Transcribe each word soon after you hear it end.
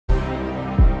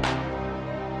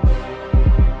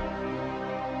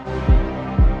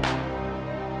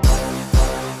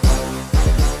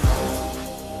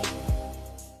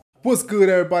What's good,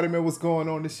 everybody, man? What's going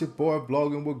on? This your boy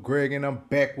Vlogging with Greg, and I'm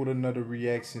back with another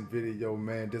reaction video,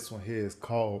 man. This one here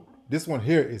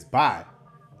is by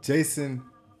Jason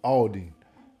Aldean.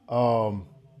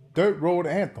 Dirt Road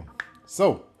Anthem.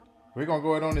 So we're gonna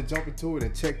go ahead on and jump into it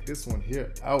and check this one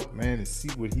here out, man, and see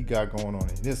what he got going on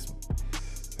in this one.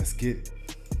 Let's get it.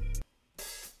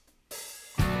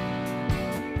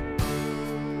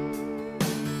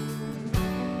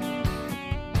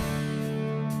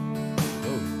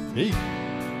 Hey.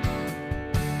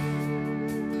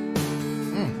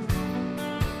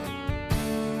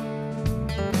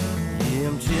 Yeah,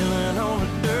 I'm chilling on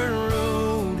a dirt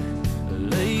road,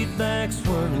 laid back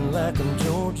swerving like I'm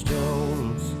George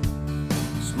Jones.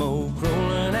 Smoke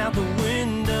rolling out the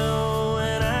window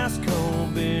and ice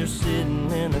cold beer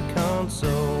sitting in the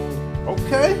console.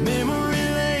 Okay. Memory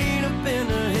lane up in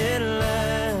the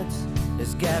headlights,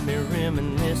 it's got me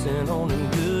reminiscing on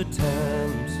them good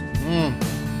times.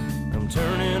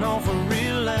 Turning off a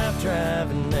real life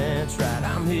driving, that's right,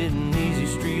 I'm hitting easy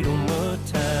street on mud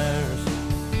tires.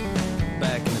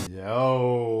 Back in the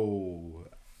Yo,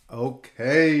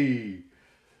 okay,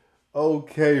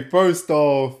 first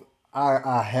off,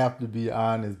 I have to be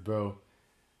honest, bro.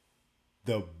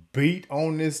 The beat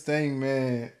on this thing,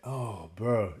 man, oh,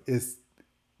 bro, it's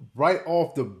right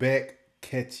off the back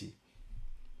catchy.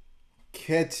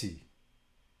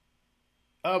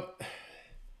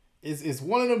 It's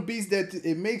one of them beats that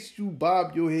it makes you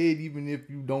bob your head even if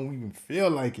you don't even feel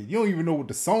like it. You don't even know what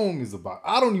the song is about.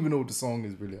 I don't even know what the song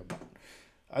is really about.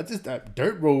 I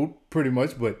Dirt Road pretty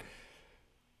much, but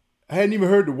I hadn't even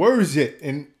heard the words yet.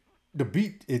 And the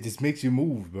beat, it just makes you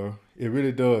move, bro. It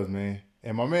really does, man.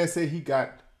 And my man said he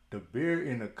got the beer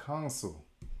in the console.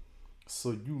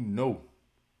 So you know.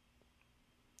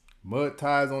 Mud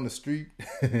tires on the street.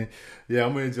 Yeah,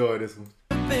 I'm gonna enjoy this one.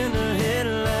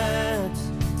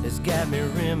 It's got me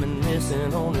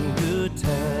reminiscing on them good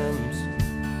times.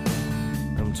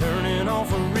 I'm turning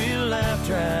off a real life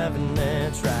driving,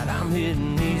 that's right, I'm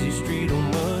hitting easy street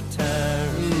on mud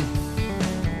tires.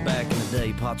 Back in the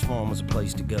day, Potts Farm was a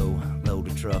place to go. Load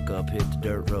the truck up, hit the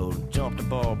dirt road, jump the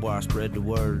barbed wire, spread the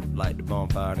word, light the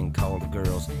bonfire and call the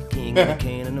girls. King and the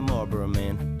can and the Marlboro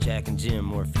man, Jack and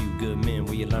Jim were a few good men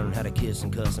where you learn how to kiss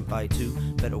and cuss and fight too.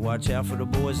 Better watch out for the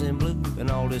boys in blue and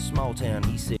all this small town,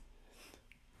 he said.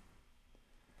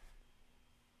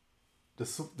 The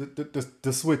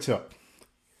switch up.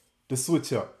 The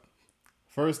switch up.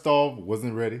 First off,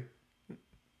 wasn't ready.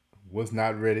 Was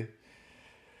not ready.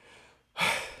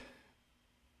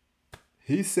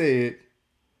 He said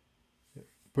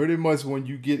pretty much when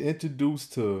you get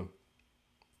introduced to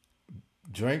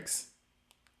drinks,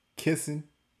 kissing,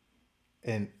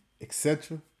 and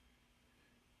etc.,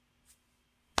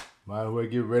 might as well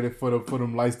get ready for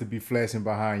them lights to be flashing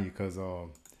behind you, because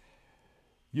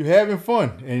you having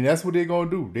fun, and that's what they're gonna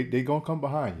do. They gonna come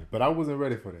behind you. But I wasn't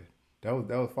ready for that. That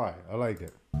was fire. I like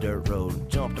that. Dirt road,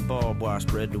 jump the barbed wire,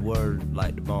 spread the word,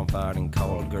 light the bonfire and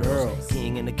call the girls.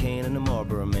 King and the can and the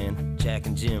Marlboro man, Jack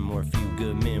and Jim were a few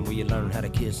good men where you learn how to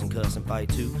kiss and cuss and fight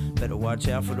too. Better watch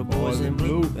out for the boys in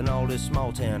blue and all this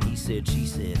small town, he said, she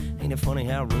said. Ain't it funny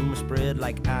how rumors spread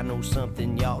like I know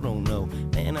something y'all don't know?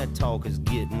 Man, that talk is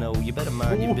getting old. You better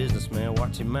mind your business, man,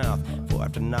 watch your mouth before I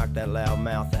have to knock that loud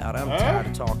mouth out. I'm tired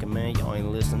of talking, man, y'all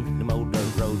ain't listening. Them old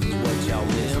dirt roads is what y'all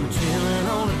miss. I'm chilling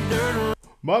on the dirt road.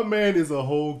 My man is a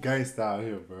whole gangster out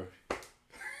here, bro.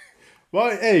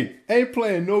 But hey, ain't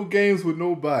playing no games with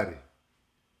nobody.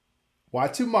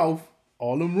 Watch your mouth.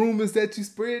 All them rumors that you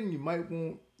spreading, you might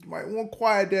want to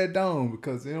quiet that down,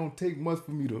 because it don't take much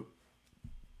for me to.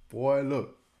 Boy,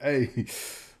 look, hey,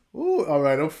 ooh, all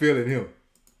right, I'm feeling him.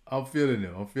 I'm feeling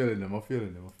them.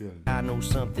 I know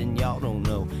something y'all don't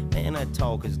know. Man, that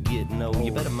talk is getting old.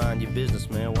 You better mind your business,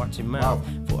 man. Watch your mouth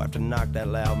before I have to knock that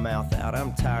loud mouth out.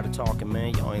 I'm tired of talking,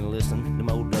 man. Y'all ain't listening. Them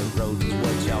old dirt roads is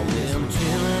what y'all miss. I'm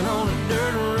chilling on a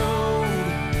dirt road,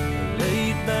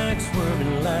 laid back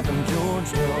swerving like I'm George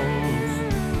Jones.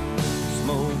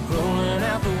 Smoke rolling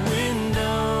out the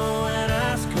window and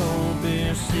ice cold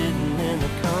beer sitting in the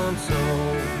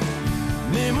console.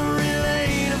 Memory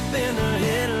lane up in the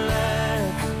headlights.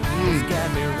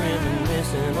 Got me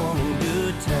reminiscing on them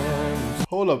good times.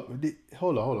 Hold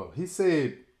up. He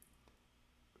said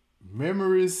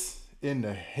memories in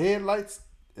the headlights.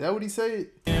 Is that what he said?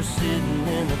 They're sitting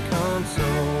in the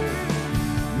console.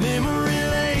 Memory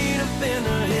lane up in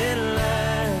the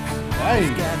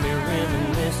headlights. Got me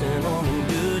reminiscing on them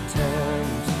good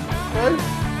times. Okay.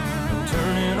 I'm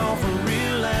turning off a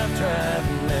real life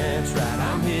driving, that's right,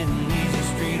 I'm hitting easy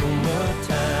street on mud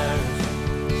tires.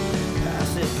 I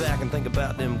sit back and think think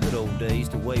about them good old days,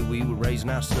 the way we were raising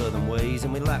our southern ways.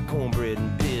 And we like cornbread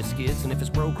and biscuits, and if it's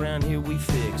broke around here, we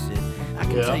fix it. I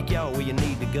can take y'all where you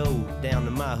need to go, down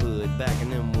to my hood, back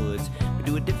in them woods. We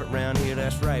do it different round here,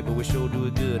 that's right, but we sure do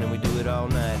it good, and we do it all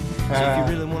night. So if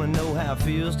you really want to know how it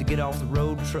feels to get off the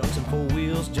road, trucks and four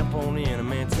wheels, jump on in, and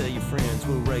man, tell your friends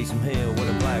we'll raise some hell with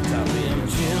a blacktop in.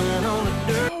 Chilling on the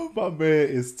dirt. My man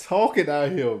is talking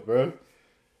out here, bro.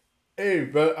 Hey,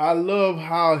 bro, I love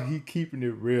how he keeping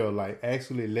it real, like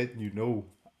actually letting you know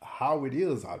how it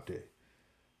is out there.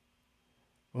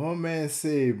 My man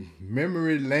said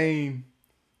memory lane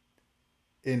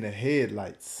in the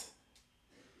headlights.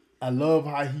 I love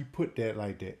how he put that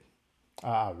like that.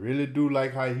 I really do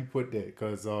like how he put that,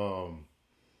 because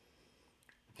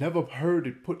never heard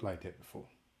it put like that before.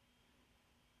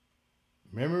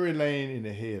 Memory lane in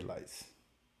the headlights.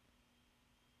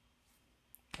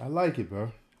 I like it,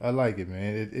 bro. I like it,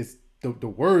 man. It's the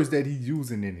words that he's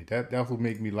using in it. That's what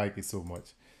make me like it so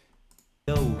much.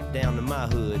 Go down to my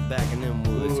hood, back in them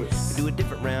woods. We do it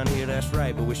different round here, that's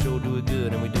right, but we sure do it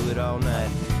good, and we do it all night.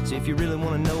 So if you really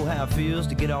want to know how it feels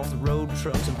to get off the road,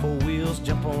 trucks and four wheels,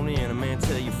 jump on in, and man,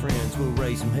 tell your friends we'll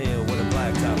raise some hell with a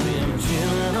blacktop in.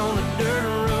 Chilling on the dirt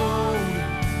road,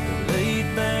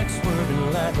 laid back,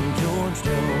 swerving like I'm George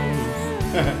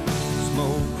Jones.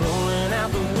 Smoke rolling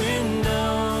out the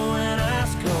window, and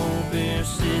ice cold beer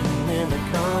sitting in the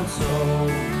console.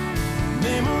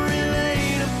 Memory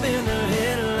laid up in the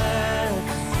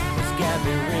headlights, it's got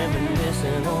me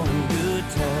reminiscing on the good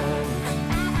times.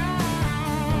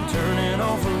 I'm turning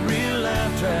off a real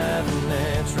life driving,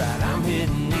 that's right. I'm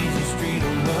hitting easy street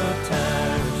on mud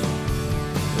tires.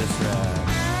 That's right.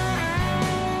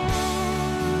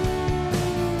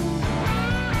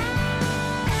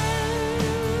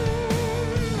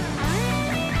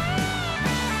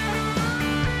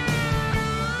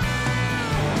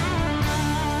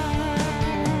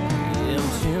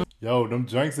 Yo, them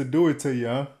drinks will do it to you,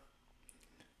 huh?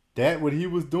 That what he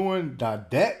was doing,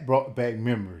 that brought back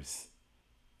memories.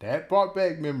 That brought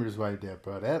back memories right there,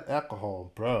 bro. That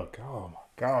alcohol, bro. Oh my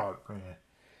God, man.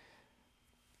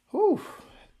 Whew.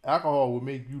 Alcohol will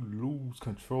make you lose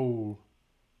control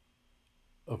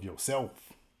of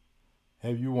yourself.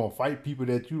 Have you want to fight people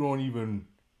that you don't even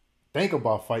think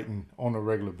about fighting on a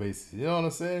regular basis. You know what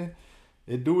I'm saying?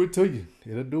 It do it to you.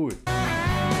 It'll do it.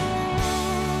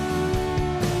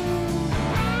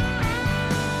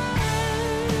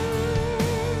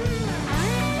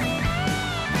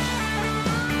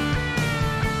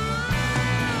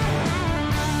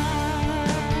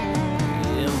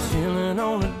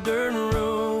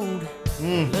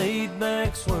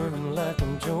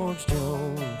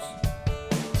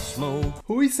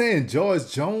 Who he saying, George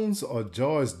Jones or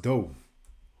George Doe?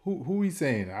 Who he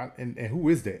saying? And who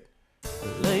is that?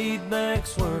 Laid back,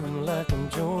 swerving like I'm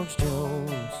George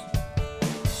Jones.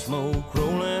 Smoke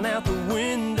rolling out the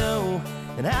window,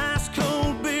 and ice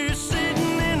cold beer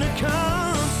sitting in the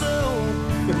console.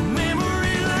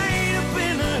 Memory laid up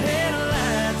in the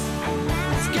headlights,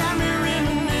 it's got me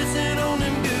reminiscing on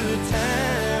them good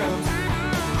times.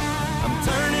 I'm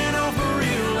turning off a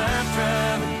real life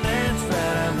driving, that's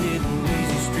right. I'm hitting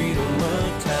easy street on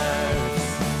mud tires.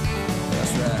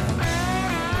 That's right.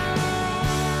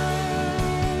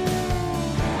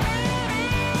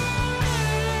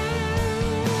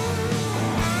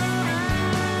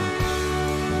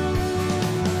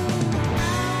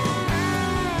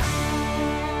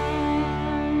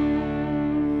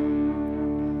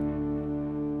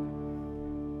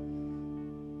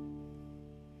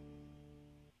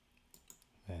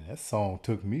 Man, that song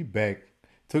took me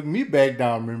back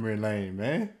down memory lane,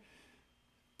 man.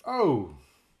 Oh,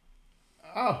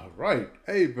 all right.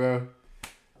 Hey, bro.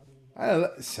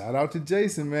 Shout out to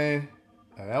Jason, man.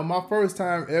 That was my first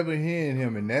time ever hearing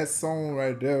him, and that song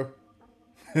right there.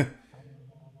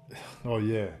 Oh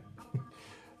yeah.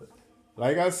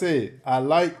 Like I said, I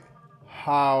like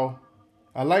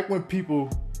when people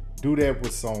do that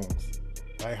with songs.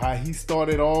 Like how he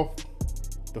started off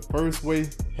the first way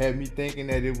had me thinking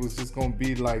that it was just gonna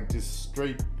be like just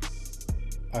straight,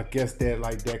 I guess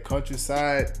that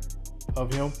countryside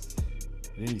of him.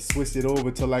 And then he switched it over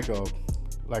to like a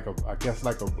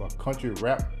country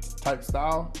rap type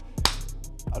style.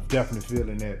 I'm definitely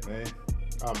feeling that, man.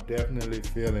 I'm definitely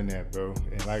feeling that, bro.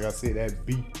 And like I said, that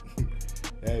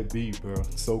beat, bro,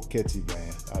 so catchy,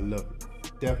 man. I love it.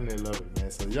 Definitely love it,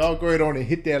 man. So y'all go ahead on and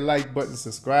hit that like button,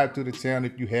 subscribe to the channel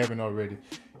if you haven't already.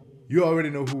 You already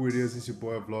know who it is. It's your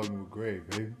boy Vlogging with Greg,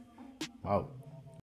 baby. Out.